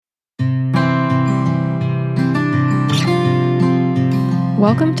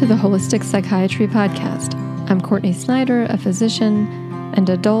Welcome to the Holistic Psychiatry Podcast. I'm Courtney Snyder, a physician and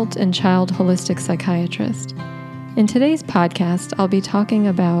adult and child holistic psychiatrist. In today's podcast, I'll be talking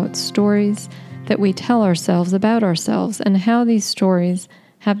about stories that we tell ourselves about ourselves and how these stories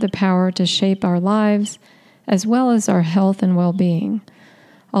have the power to shape our lives as well as our health and well-being.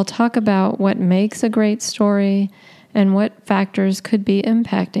 I'll talk about what makes a great story and what factors could be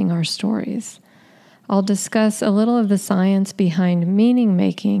impacting our stories. I'll discuss a little of the science behind meaning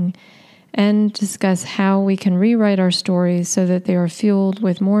making and discuss how we can rewrite our stories so that they are fueled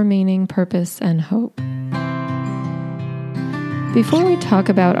with more meaning, purpose, and hope. Before we talk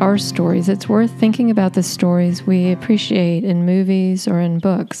about our stories, it's worth thinking about the stories we appreciate in movies or in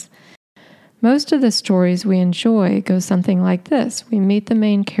books. Most of the stories we enjoy go something like this. We meet the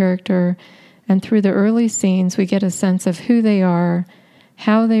main character, and through the early scenes, we get a sense of who they are,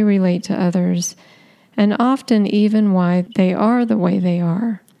 how they relate to others, and often even why they are the way they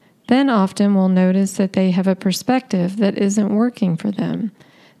are. Then often we'll notice that they have a perspective that isn't working for them.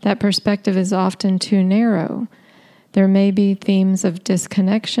 That perspective is often too narrow. There may be themes of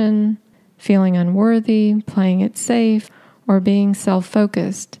disconnection, feeling unworthy, playing it safe, or being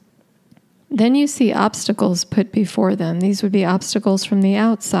self-focused. Then you see obstacles put before them. These would be obstacles from the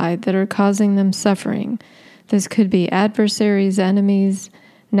outside that are causing them suffering. This could be adversaries, enemies,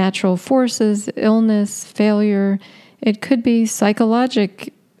 natural forces, illness, failure. It could be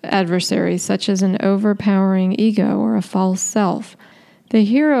psychologic adversaries such as an overpowering ego or a false self. The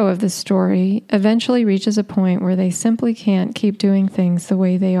hero of the story eventually reaches a point where they simply can't keep doing things the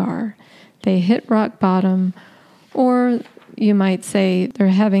way they are. They hit rock bottom, or you might say they're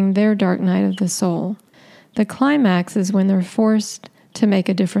having their dark night of the soul. The climax is when they're forced to make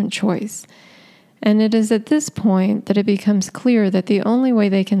a different choice. And it is at this point that it becomes clear that the only way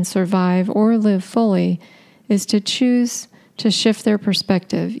they can survive or live fully is to choose to shift their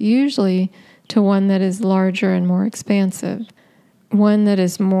perspective, usually to one that is larger and more expansive, one that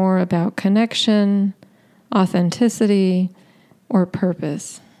is more about connection, authenticity, or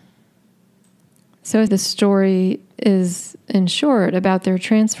purpose. So the story is, in short, about their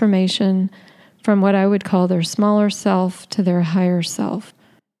transformation from what I would call their smaller self to their higher self.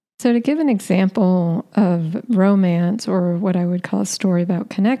 So to give an example of romance, or what I would call a story about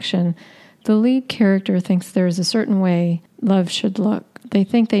connection, the lead character thinks there's a certain way love should look. They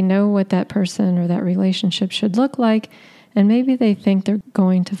think they know what that person or that relationship should look like, and maybe they think they're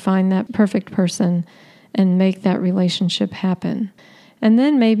going to find that perfect person and make that relationship happen. And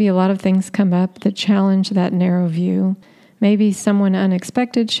then maybe a lot of things come up that challenge that narrow view. Maybe someone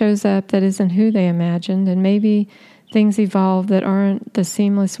unexpected shows up that isn't who they imagined, and maybe things evolve that aren't the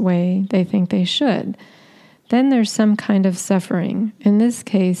seamless way they think they should. Then there's some kind of suffering, in this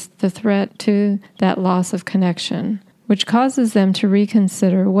case, the threat to that loss of connection, which causes them to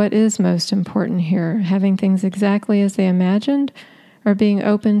reconsider what is most important here, having things exactly as they imagined or being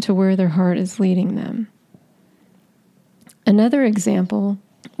open to where their heart is leading them. Another example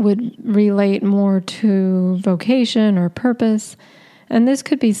would relate more to vocation or purpose, and this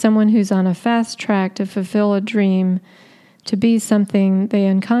could be someone who's on a fast track to fulfill a dream, to be something they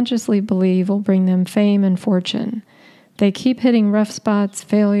unconsciously believe will bring them fame and fortune. They keep hitting rough spots,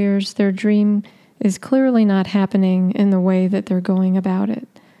 failures. Their dream is clearly not happening in the way that they're going about it.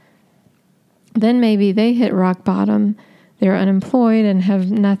 Then maybe they hit rock bottom. They're unemployed and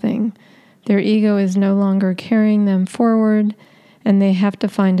have nothing. Their ego is no longer carrying them forward, and they have to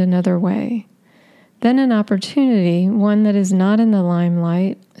find another way. Then an opportunity, one that is not in the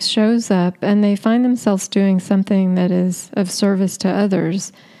limelight, shows up, and they find themselves doing something that is of service to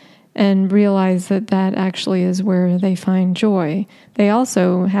others and realize that that actually is where they find joy. They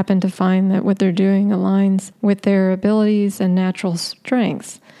also happen to find that what they're doing aligns with their abilities and natural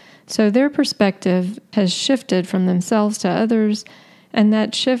strengths. So their perspective has shifted from themselves to others, and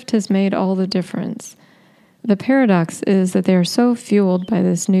that shift has made all the difference. The paradox is that they are so fueled by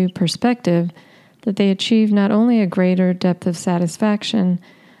this new perspective that they achieve not only a greater depth of satisfaction,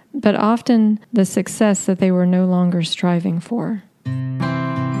 but often the success that they were no longer striving for.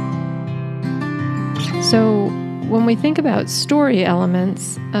 So when we think about story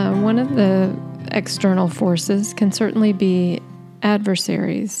elements, one of the external forces can certainly be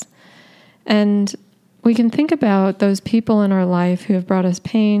adversaries. And we can think about those people in our life who have brought us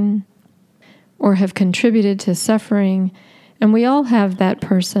pain or have contributed to suffering. And we all have that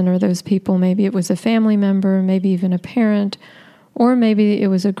person or those people. Maybe it was a family member, maybe even a parent, or maybe it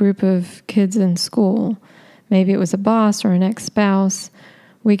was a group of kids in school. Maybe it was a boss or an ex-spouse.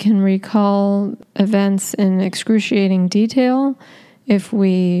 We can recall events in excruciating detail if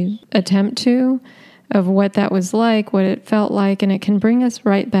we attempt to. of what that was like, what it felt like, and it can bring us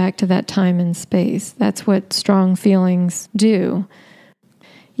right back to that time and space. That's what strong feelings do.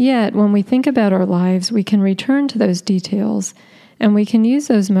 Yet, when we think about our lives, we can return to those details, and we can use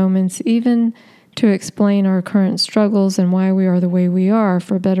those moments even to explain our current struggles and why we are the way we are,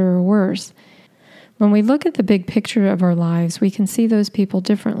 for better or worse. When we look at the big picture of our lives, we can see those people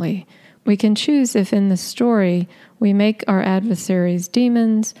differently. We can choose if in the story we make our adversaries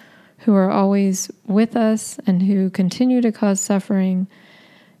demons who are always with us and who continue to cause suffering,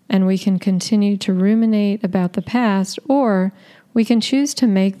 and we can continue to ruminate about the past, or we can choose to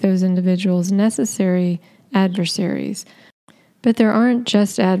make those individuals necessary adversaries. But there aren't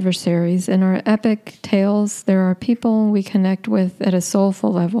just adversaries. In our epic tales, there are people we connect with at a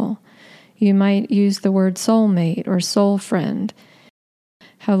soulful level. You might use the word soulmate or soul friend.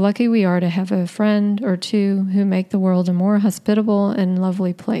 How lucky we are to have a friend or two who make the world a more hospitable and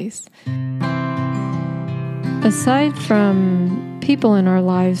lovely place. Aside from people in our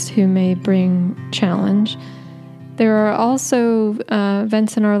lives who may bring challenge, there are also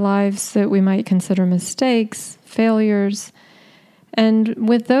events in our lives that we might consider mistakes, failures, and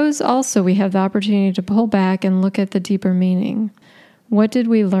with those also we have the opportunity to pull back and look at the deeper meaning. What did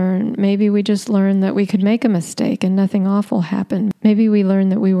we learn? Maybe we just learned that we could make a mistake and nothing awful happened. Maybe we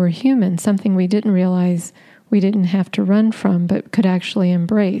learned that we were human, something we didn't realize we didn't have to run from but could actually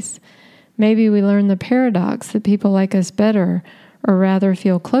embrace. Maybe we learned the paradox that people like us better, or rather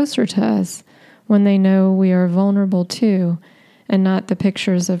feel closer to us, when they know we are vulnerable too, and not the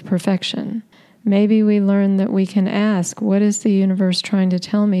pictures of perfection. Maybe we learn that we can ask, what is the universe trying to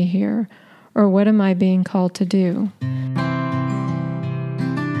tell me here? Or what am I being called to do?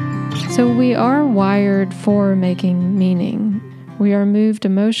 So we are wired for making meaning. We are moved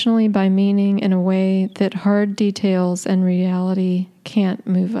emotionally by meaning in a way that hard details and reality can't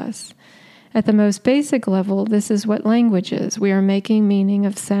move us. At the most basic level, this is what language is. We are making meaning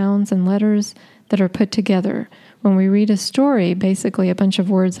of sounds and letters that are put together. When we read a story, basically a bunch of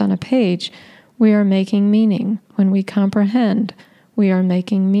words on a page, we are making meaning. When we comprehend, we are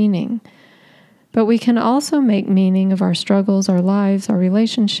making meaning. But we can also make meaning of our struggles, our lives, our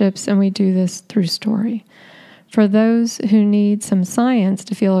relationships, and we do this through story. For those who need some science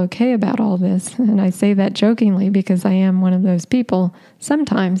to feel okay about all this, and I say that jokingly because I am one of those people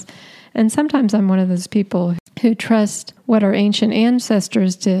sometimes, and sometimes I'm one of those people who trust what our ancient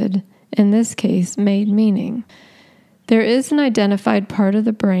ancestors did, in this case, made meaning. There is an identified part of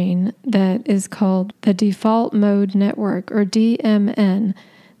the brain that is called the default mode network, or DMN,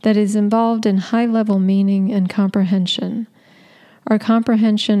 that is involved in high-level meaning and comprehension. Our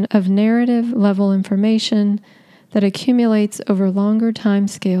comprehension of narrative-level information that accumulates over longer time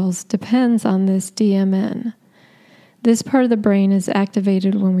scales depends on this DMN. This part of the brain is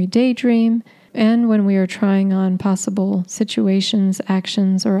activated when we daydream and when we are trying on possible situations,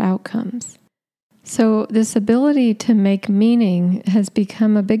 actions, or outcomes. So this ability to make meaning has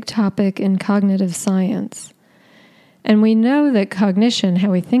become a big topic in cognitive science. And we know that cognition,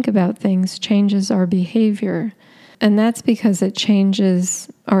 how we think about things, changes our behavior. And that's because it changes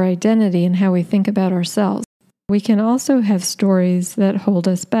our identity and how we think about ourselves. We can also have stories that hold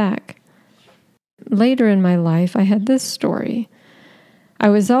us back. Later in my life, I had this story. I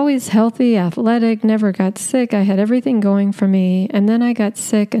was always healthy, athletic, never got sick. I had everything going for me. And then I got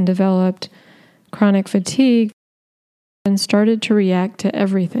sick and developed chronic fatigue and started to react to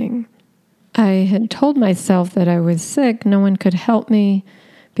everything. I had told myself that I was sick, no one could help me,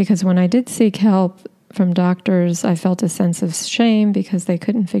 because when I did seek help from doctors, I felt a sense of shame because they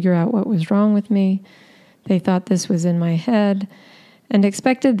couldn't figure out what was wrong with me. They thought this was in my head and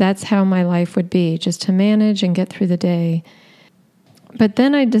expected that's how my life would be, just to manage and get through the day. But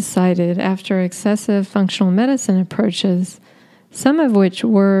then I decided, after excessive functional medicine approaches, some of which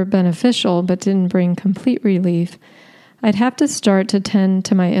were beneficial but didn't bring complete relief, I'd have to start to tend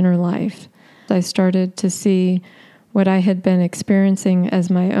to my inner life. I started to see what I had been experiencing as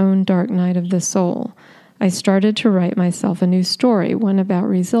my own dark night of the soul. I started to write myself a new story, one about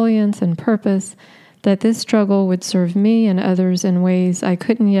resilience and purpose, that this struggle would serve me and others in ways I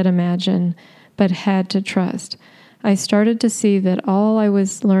couldn't yet imagine, but had to trust. I started to see that all I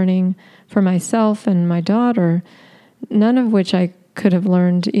was learning for myself and my daughter, none of which I could have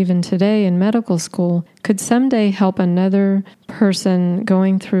learned even today in medical school, could someday help another person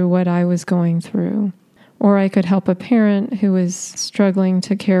going through what I was going through. Or I could help a parent who was struggling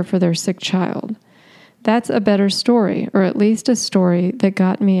to care for their sick child. That's a better story, or at least a story that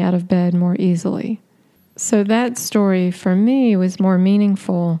got me out of bed more easily. So that story for me was more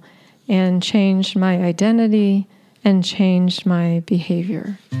meaningful and changed my identity and changed my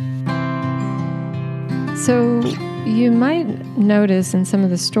behavior. So you might notice in some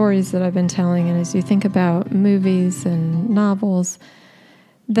of the stories that I've been telling, and as you think about movies and novels,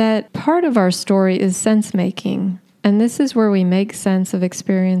 that part of our story is sense-making. And this is where we make sense of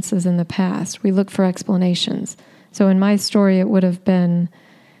experiences in the past. We look for explanations. So in my story, it would have been,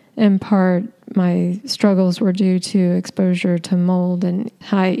 in part, my struggles were due to exposure to mold and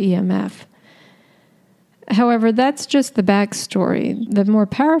high EMF. However, that's just the backstory. The more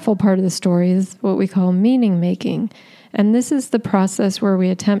powerful part of the story is what we call meaning making. And this is the process where we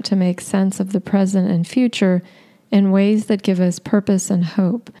attempt to make sense of the present and future in ways that give us purpose and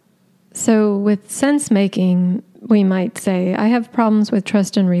hope. So with sense making, we might say, I have problems with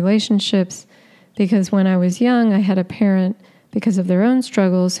trust in relationships because when I was young, I had a parent, because of their own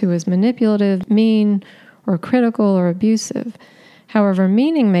struggles, who was manipulative, mean, or critical or abusive. However,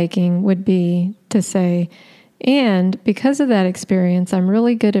 meaning making would be to say, and because of that experience, I'm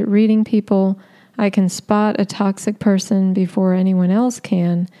really good at reading people. I can spot a toxic person before anyone else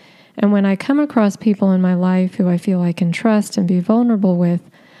can. And when I come across people in my life who I feel I can trust and be vulnerable with,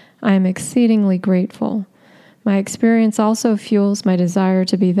 I am exceedingly grateful. My experience also fuels my desire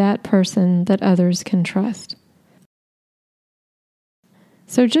to be that person that others can trust.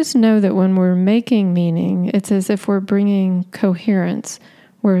 So just know that when we're making meaning, it's as if we're bringing coherence.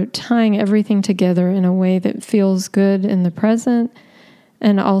 We're tying everything together in a way that feels good in the present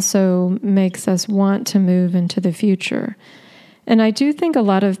and also makes us want to move into the future. And I do think a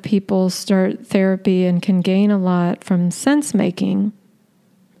lot of people start therapy and can gain a lot from sense-making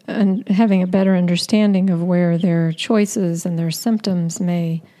and having a better understanding of where their choices and their symptoms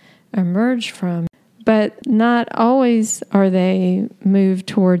may emerge from. But not always are they moved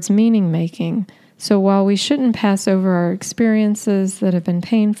towards meaning-making. So while we shouldn't pass over our experiences that have been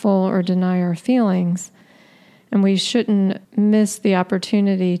painful or deny our feelings, and we shouldn't miss the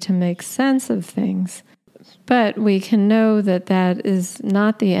opportunity to make sense of things, but we can know that that is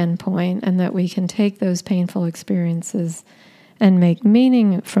not the end point and that we can take those painful experiences and make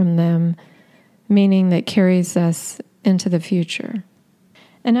meaning from them, meaning that carries us into the future.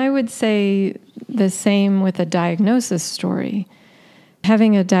 And I would say the same with a diagnosis story.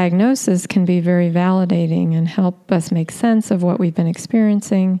 Having a diagnosis can be very validating and help us make sense of what we've been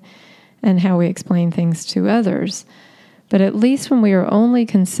experiencing and how we explain things to others. But at least when we are only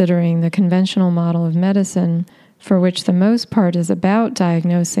considering the conventional model of medicine, for which the most part is about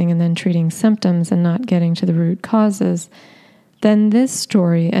diagnosing and then treating symptoms and not getting to the root causes, then this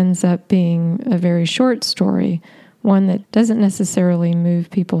story ends up being a very short story, one that doesn't necessarily move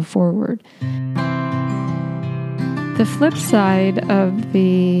people forward. The flip side of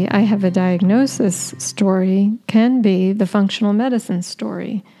the I have a diagnosis story can be the functional medicine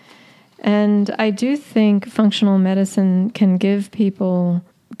story. And I do think functional medicine can give people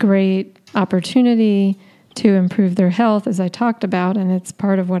great opportunity to improve their health, as I talked about, and it's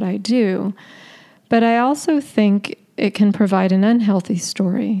part of what I do. But I also think it can provide an unhealthy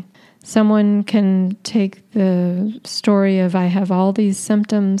story. Someone can take the story of I have all these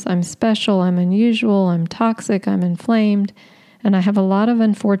symptoms, I'm special, I'm unusual, I'm toxic, I'm inflamed, and I have a lot of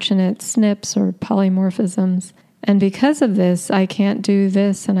unfortunate SNPs or polymorphisms. And because of this, I can't do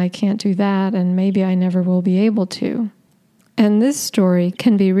this and I can't do that, and maybe I never will be able to. And this story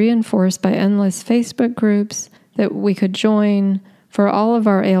can be reinforced by endless Facebook groups that we could join for all of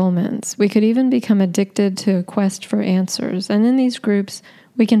our ailments. We could even become addicted to a quest for answers. And in these groups,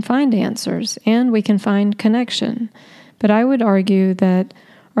 we can find answers and we can find connection. But I would argue that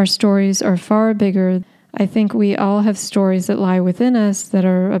our stories are far bigger. I think we all have stories that lie within us that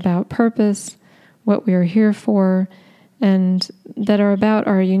are about purpose, what we are here for, and that are about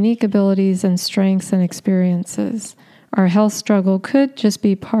our unique abilities and strengths and experiences. Our health struggle could just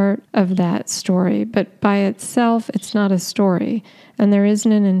be part of that story, but by itself, it's not a story, and there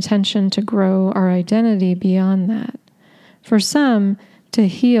isn't an intention to grow our identity beyond that. For some, to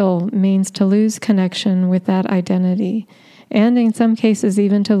heal means to lose connection with that identity, and in some cases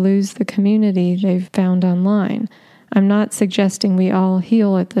even to lose the community they've found online. I'm not suggesting we all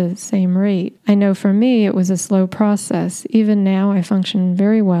heal at the same rate. I know for me it was a slow process. Even now I function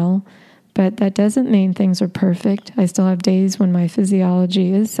very well, but that doesn't mean things are perfect. I still have days when my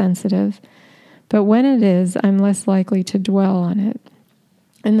physiology is sensitive, but when it is, I'm less likely to dwell on it.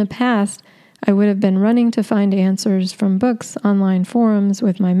 In the past, I would have been running to find answers from books, online forums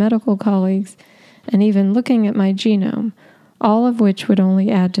with my medical colleagues, and even looking at my genome, all of which would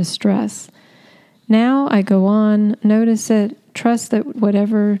only add to stress. Now I go on, notice it, trust that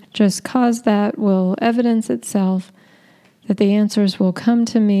whatever just caused that will evidence itself, that the answers will come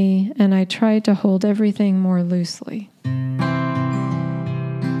to me, and I try to hold everything more loosely.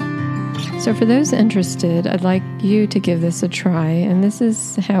 So for those interested, I'd like you to give this a try, and this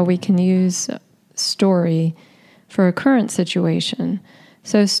is how we can use story for a current situation.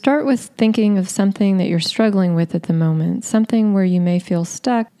 So start with thinking of something that you're struggling with at the moment, something where you may feel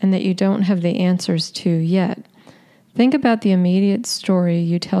stuck and that you don't have the answers to yet. Think about the immediate story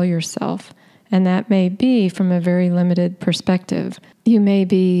you tell yourself, and that may be from a very limited perspective. You may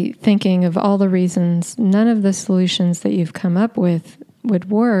be thinking of all the reasons none of the solutions that you've come up with would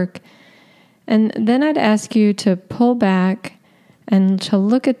work. And then I'd ask you to pull back and to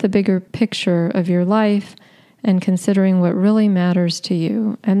look at the bigger picture of your life and considering what really matters to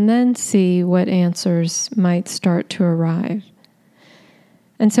you, and then see what answers might start to arrive.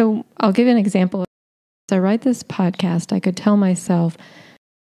 And so I'll give you an example. As I write this podcast, I could tell myself,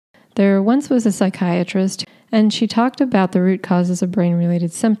 there once was a psychiatrist, and she talked about the root causes of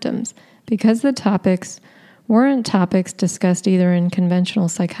brain-related symptoms. Because the topics weren't topics discussed either in conventional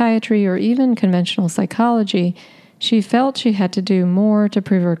psychiatry or even conventional psychology, she felt she had to do more to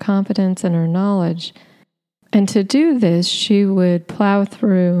prove her competence and her knowledge. And to do this, she would plow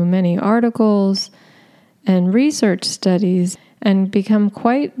through many articles and research studies and become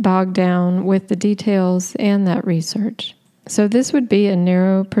quite bogged down with the details and that research. So this would be a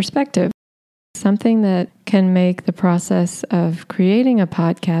narrow perspective, something that can make the process of creating a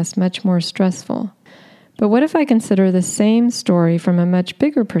podcast much more stressful. But what if I consider the same story from a much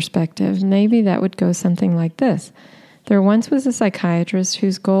bigger perspective? Maybe that would go something like this. There once was a psychiatrist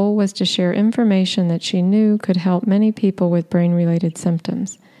whose goal was to share information that she knew could help many people with brain-related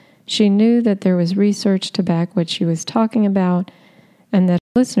symptoms. She knew that there was research to back what she was talking about and that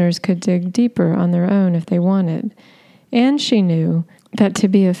listeners could dig deeper on their own if they wanted. And she knew that to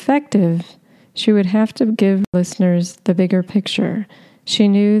be effective, she would have to give listeners the bigger picture. She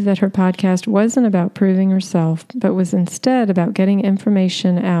knew that her podcast wasn't about proving herself, but was instead about getting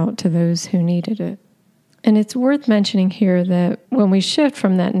information out to those who needed it. And it's worth mentioning here that when we shift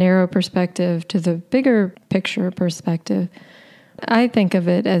from that narrow perspective to the bigger picture perspective, I think of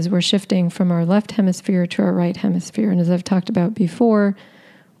it as we're shifting from our left hemisphere to our right hemisphere. And as I've talked about before,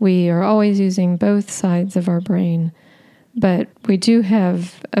 we are always using both sides of our brain, but we do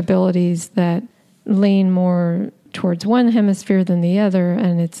have abilities that lean more towards one hemisphere than the other,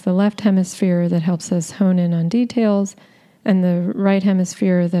 and it's the left hemisphere that helps us hone in on details, and the right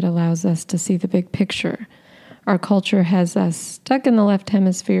hemisphere that allows us to see the big picture. Our culture has us stuck in the left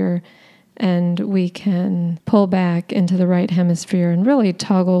hemisphere, and we can pull back into the right hemisphere and really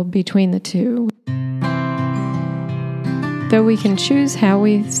toggle between the two. Though we can choose how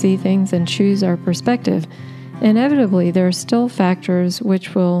we see things and choose our perspective, inevitably there are still factors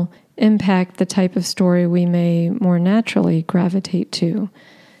which will impact the type of story we may more naturally gravitate to.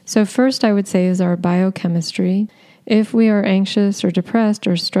 So first, I would say, is our biochemistry. If we are anxious or depressed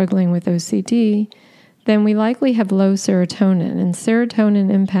or struggling with OCD, then we likely have low serotonin, and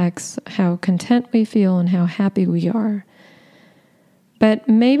serotonin impacts how content we feel and how happy we are. But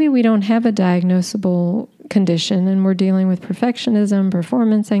maybe we don't have a diagnosable condition, and we're dealing with perfectionism,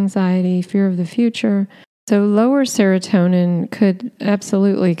 performance anxiety, fear of the future. So lower serotonin could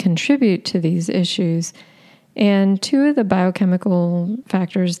absolutely contribute to these issues. And two of the biochemical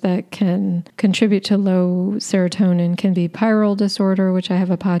factors that can contribute to low serotonin can be pyrrole disorder, which I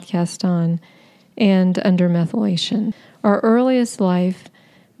have a podcast on, and undermethylation. Our earliest life,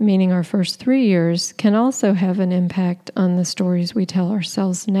 meaning our first 3 years, can also have an impact on the stories we tell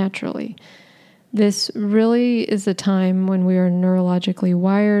ourselves naturally. This really is a time when we are neurologically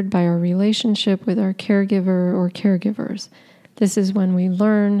wired by our relationship with our caregiver or caregivers. This is when we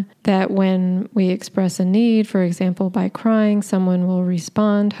learn that when we express a need, for example, by crying, someone will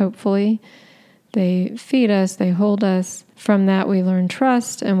respond, hopefully. They feed us, they hold us. From that, we learn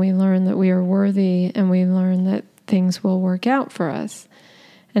trust, and we learn that we are worthy, and we learn that things will work out for us.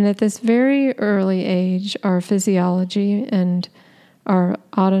 And at this very early age, our physiology and our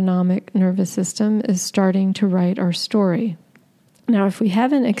autonomic nervous system is starting to write our story. Now, if we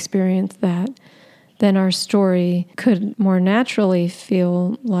haven't experienced that, then our story could more naturally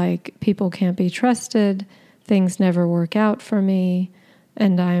feel like people can't be trusted, things never work out for me,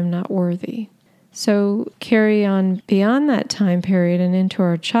 and I am not worthy. So carry on beyond that time period and into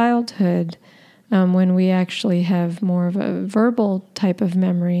our childhood, when we actually have more of a verbal type of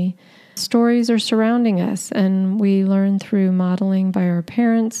memory. Stories are surrounding us, and we learn through modeling by our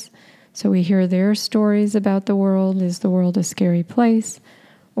parents. So we hear their stories about the world. Is the world a scary place?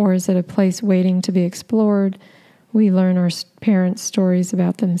 Or is it a place waiting to be explored? We learn our parents' stories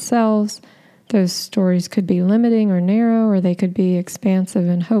about themselves. Those stories could be limiting or narrow, or they could be expansive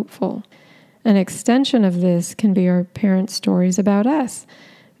and hopeful. An extension of this can be our parents' stories about us.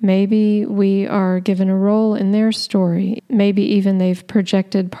 Maybe we are given a role in their story. Maybe even they've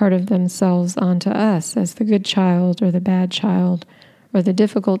projected part of themselves onto us as the good child or the bad child or the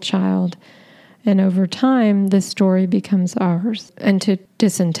difficult child. And over time, this story becomes ours. And to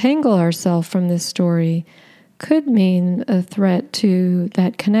disentangle ourselves from this story could mean a threat to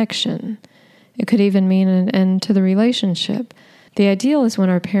that connection. It could even mean an end to the relationship. The ideal is when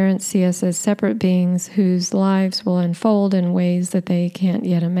our parents see us as separate beings whose lives will unfold in ways that they can't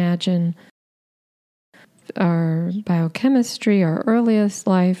yet imagine. Our biochemistry, our earliest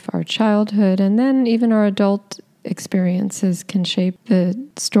life, our childhood, and then even our adult experiences can shape the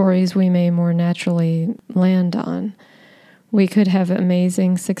stories we may more naturally land on. We could have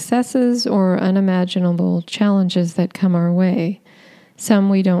amazing successes or unimaginable challenges that come our way. Some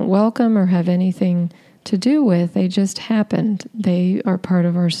we don't welcome or have anything to do with, they just happened. They are part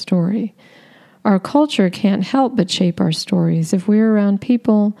of our story. Our culture can't help but shape our stories. If we're around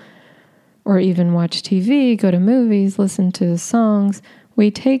people, or even watch TV, go to movies, listen to songs, we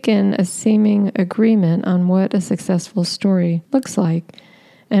take in a seeming agreement on what a successful story looks like,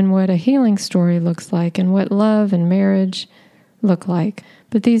 and what a healing story looks like, and what love and marriage look like.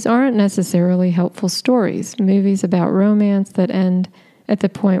 But these aren't necessarily helpful stories. Movies about romance that end at the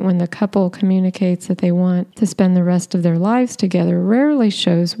point when the couple communicates that they want to spend the rest of their lives together rarely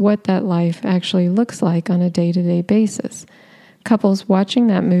shows what that life actually looks like on a day-to-day basis. Couples watching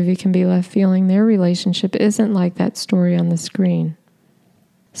that movie can be left feeling their relationship isn't like that story on the screen.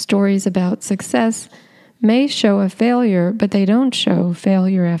 Stories about success may show a failure, but they don't show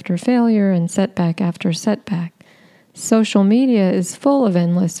failure after failure and setback after setback. Social media is full of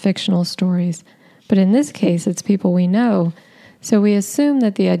endless fictional stories, but in this case, it's people we know. So we assume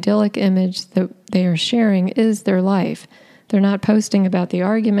that the idyllic image that they are sharing is their life. They're not posting about the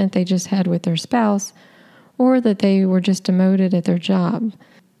argument they just had with their spouse or that they were just demoted at their job.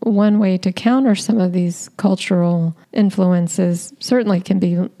 One way to counter some of these cultural influences certainly can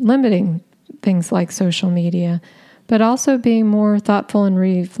be limiting things like social media, but also being more thoughtful and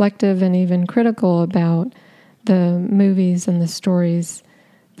reflective and even critical about the movies and the stories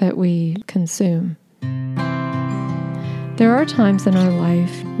that we consume. There are times in our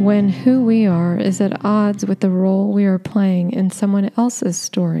life when who we are is at odds with the role we are playing in someone else's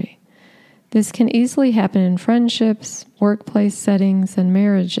story. This can easily happen in friendships, workplace settings, and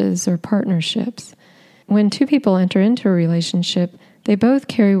marriages or partnerships. When two people enter into a relationship, they both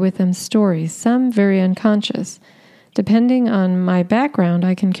carry with them stories, some very unconscious. Depending on my background,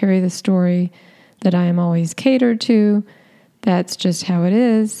 I can carry the story that I am always catered to. That's just how it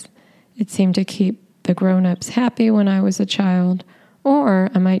is. It seemed to keep the grown-ups happy when I was a child. Or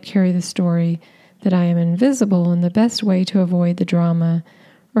I might carry the story that I am invisible, and the best way to avoid the drama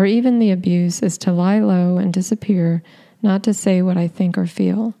or even the abuse is to lie low and disappear, not to say what I think or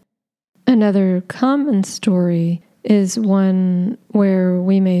feel. Another common story is one where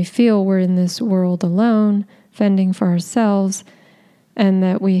we may feel we're in this world alone, fending for ourselves, and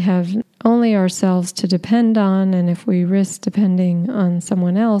that we have only ourselves to depend on, and if we risk depending on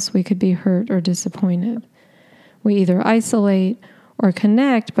someone else, we could be hurt or disappointed. We either isolate or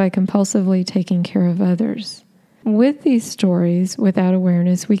connect by compulsively taking care of others. With these stories, without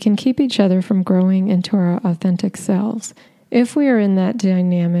awareness, we can keep each other from growing into our authentic selves. If we are in that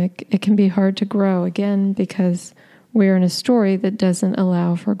dynamic, it can be hard to grow, again, because we're in a story that doesn't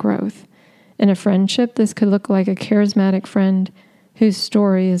allow for growth. In a friendship, this could look like a charismatic friend whose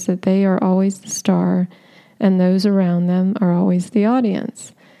story is that they are always the star and those around them are always the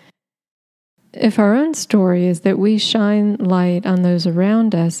audience. If our own story is that we shine light on those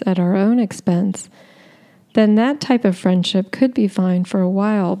around us at our own expense, then that type of friendship could be fine for a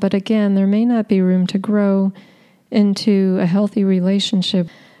while, but again, there may not be room to grow into a healthy relationship.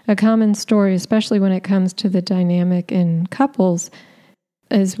 A common story, especially when it comes to the dynamic in couples,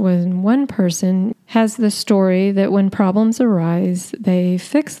 is when one person has the story that when problems arise, they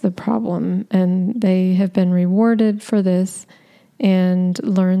fix the problem, and they have been rewarded for this and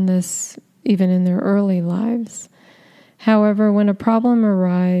learn this even in their early lives. However, when a problem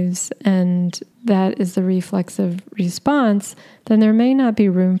arrives and that is the reflexive response, then there may not be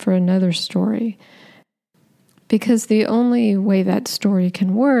room for another story. Because the only way that story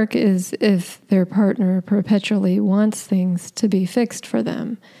can work is if their partner perpetually wants things to be fixed for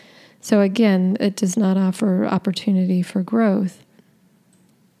them. So again, it does not offer opportunity for growth.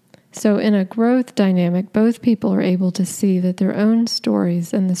 So in a growth dynamic, both people are able to see that their own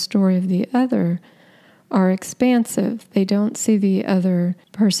stories and the story of the other are expansive. They don't see the other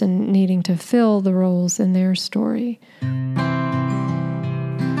person needing to fill the roles in their story.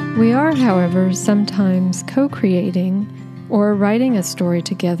 We are, however, sometimes co-creating or writing a story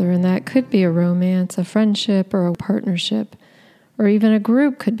together, and that could be a romance, a friendship, or a partnership, or even a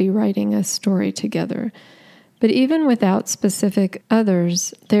group could be writing a story together. But even without specific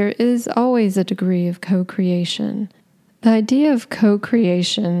others, there is always a degree of co-creation. The idea of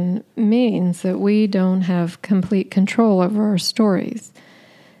co-creation means that we don't have complete control over our stories.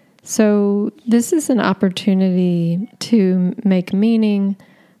 So this is an opportunity to make meaning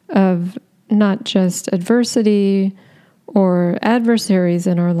of not just adversity or adversaries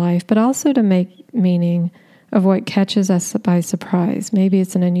in our life, but also to make meaning of what catches us by surprise. Maybe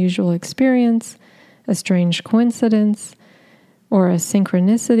it's an unusual experience, a strange coincidence, or a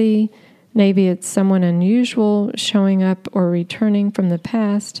synchronicity. Maybe it's someone unusual showing up or returning from the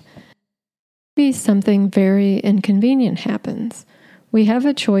past. Maybe something very inconvenient happens. We have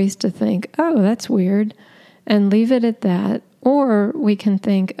a choice to think, oh, that's weird, and leave it at that. Or we can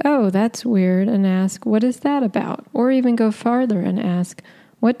think, oh, that's weird, and ask, what is that about? Or even go farther and ask,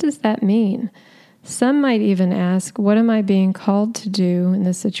 what does that mean? Some might even ask, what am I being called to do in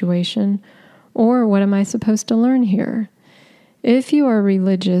this situation? Or what am I supposed to learn here? If you are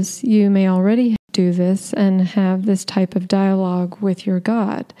religious, you may already do this and have this type of dialogue with your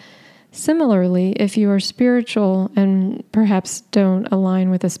God. Similarly, if you are spiritual and perhaps don't align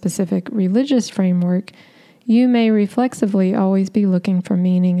with a specific religious framework, you may reflexively always be looking for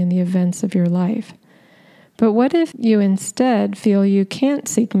meaning in the events of your life. But what if you instead feel you can't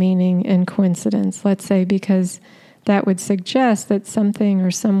seek meaning in coincidence, let's say because that would suggest that something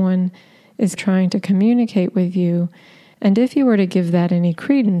or someone is trying to communicate with you, and if you were to give that any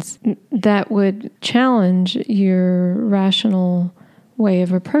credence, that would challenge your rational way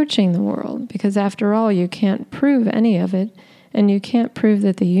of approaching the world, because after all, you can't prove any of it. And you can't prove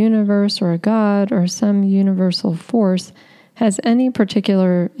that the universe or a God or some universal force has any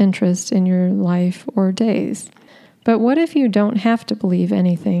particular interest in your life or days. But what if you don't have to believe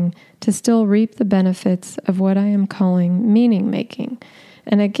anything to still reap the benefits of what I am calling meaning making?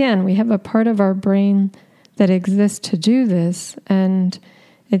 And again, we have a part of our brain that exists to do this, and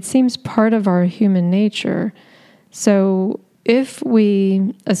it seems part of our human nature. So if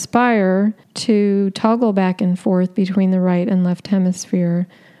we aspire to toggle back and forth between the right and left hemisphere,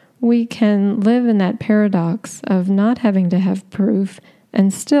 we can live in that paradox of not having to have proof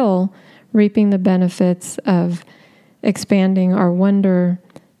and still reaping the benefits of expanding our wonder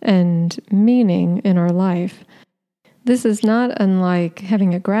and meaning in our life. This is not unlike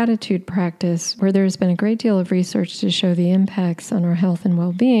having a gratitude practice where there's been a great deal of research to show the impacts on our health and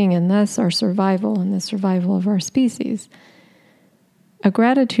well-being, and thus our survival and the survival of our species. A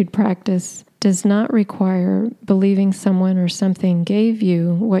gratitude practice does not require believing someone or something gave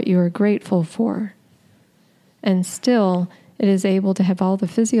you what you are grateful for. And still, it is able to have all the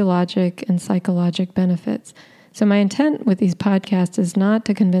physiologic and psychologic benefits. So my intent with these podcasts is not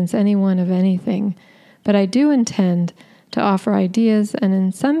to convince anyone of anything, but I do intend to offer ideas and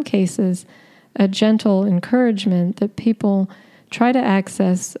in some cases, a gentle encouragement that people try to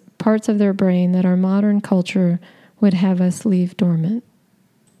access parts of their brain that our modern culture would have us leave dormant.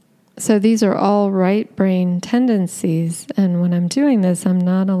 So these are all right brain tendencies, and when I'm doing this, I'm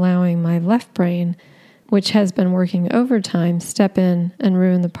not allowing my left brain, which has been working overtime, step in and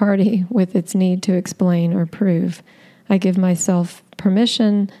ruin the party with its need to explain or prove. I give myself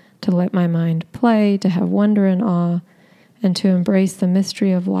permission to let my mind play, to have wonder and awe, and to embrace the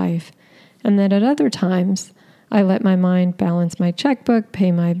mystery of life. And then at other times, I let my mind balance my checkbook,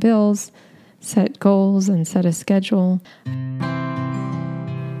 pay my bills, set goals, and set a schedule.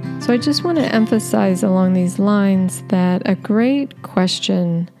 So I just want to emphasize along these lines that a great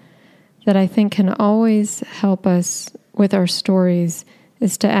question that I think can always help us with our stories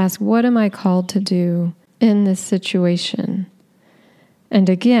is to ask, what am I called to do in this situation? And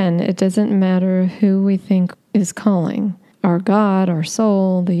again, it doesn't matter who we think is calling. Our God, our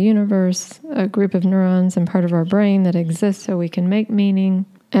soul, the universe, a group of neurons and part of our brain that exists so we can make meaning,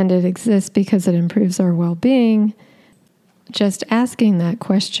 and it exists because it improves our well-being. Just asking that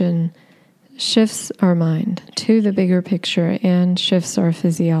question shifts our mind to the bigger picture and shifts our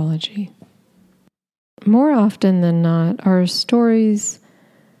physiology. More often than not, our stories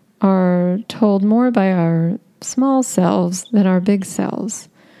are told more by our small selves than our big selves.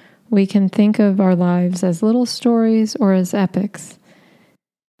 We can think of our lives as little stories or as epics.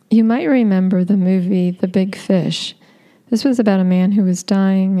 You might remember the movie The Big Fish. This was about a man who was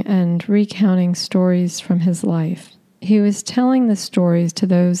dying and recounting stories from his life. He was telling the stories to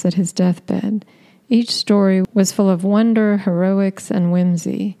those at his deathbed. Each story was full of wonder, heroics, and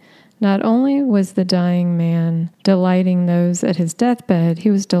whimsy. Not only was the dying man delighting those at his deathbed, he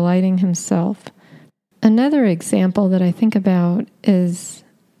was delighting himself. Another example that I think about is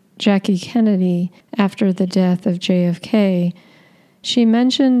Jackie Kennedy after the death of JFK. She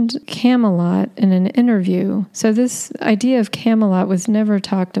mentioned Camelot in an interview. So this idea of Camelot was never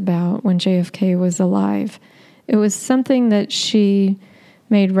talked about when JFK was alive. It was something that she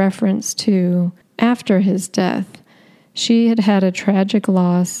made reference to after his death. She had had a tragic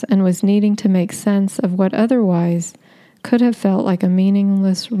loss and was needing to make sense of what otherwise could have felt like a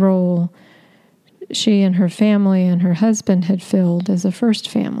meaningless role she and her family and her husband had filled as a first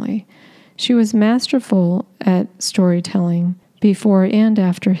family. She was masterful at storytelling before and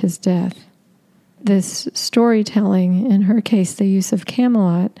after his death. This storytelling, in her case the use of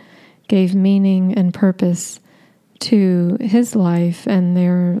Camelot, gave meaning and purpose to his life and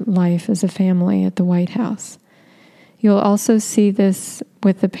their life as a family at the White House. You'll also see this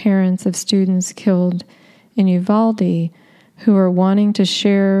with the parents of students killed in Uvalde who are wanting to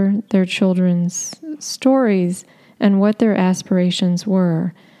share their children's stories and what their aspirations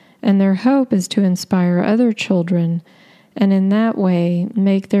were. And their hope is to inspire other children and in that way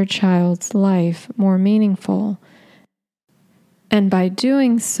make their child's life more meaningful. And by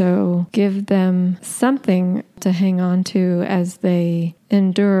doing so, give them something to hang on to as they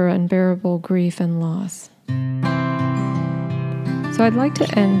endure unbearable grief and loss. So I'd like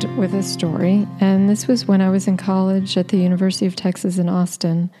to end with a story, and this was when I was in college at the University of Texas in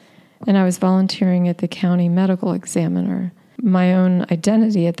Austin, and I was volunteering at the county medical examiner. My own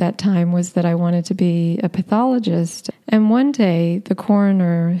identity at that time was that I wanted to be a pathologist, and one day the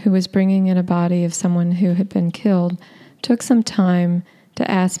coroner, who was bringing in a body of someone who had been killed, took some time to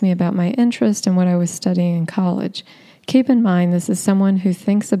ask me about my interest and what I was studying in college. Keep in mind, this is someone who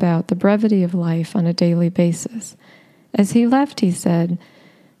thinks about the brevity of life on a daily basis. As he left, he said,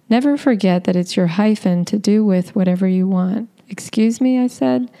 "Never forget that it's your hyphen to do with whatever you want." "Excuse me," I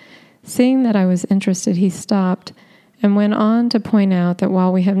said. Seeing that I was interested, he stopped and went on to point out that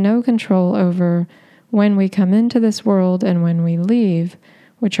while we have no control over when we come into this world and when we leave,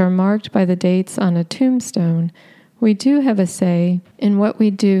 which are marked by the dates on a tombstone, we do have a say in what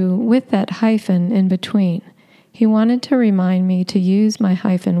we do with that hyphen in between. He wanted to remind me to use my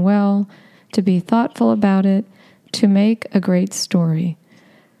hyphen well, to be thoughtful about it, to make a great story.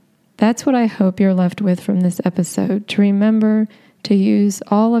 That's what I hope you're left with from this episode, to remember to use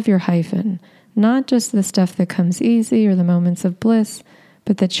all of your hyphen, not just the stuff that comes easy or the moments of bliss,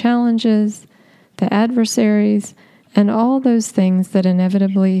 but the challenges, the adversaries, and all those things that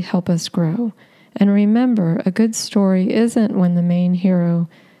inevitably help us grow. And remember, a good story isn't when the main hero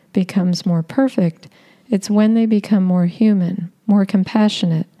becomes more perfect, it's when they become more human, more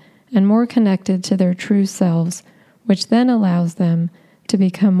compassionate, and more connected to their true selves, which then allows them to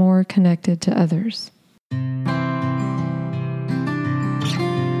become more connected to others.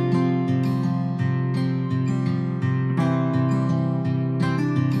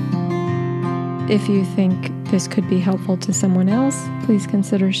 If you think this could be helpful to someone else, please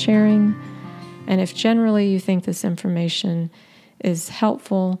consider sharing. And if generally you think this information is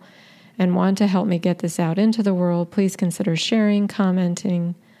helpful and want to help me get this out into the world, please consider sharing,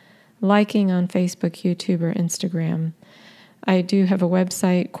 commenting, liking on Facebook, YouTube, or Instagram. I do have a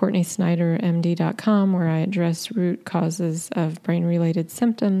website, CourtneySnyderMD.com, where I address root causes of brain-related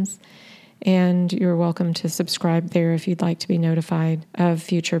symptoms, and you're welcome to subscribe there if you'd like to be notified of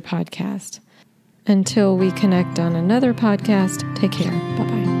future podcasts. Until we connect on another podcast, take care.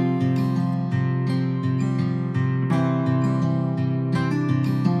 Bye-bye.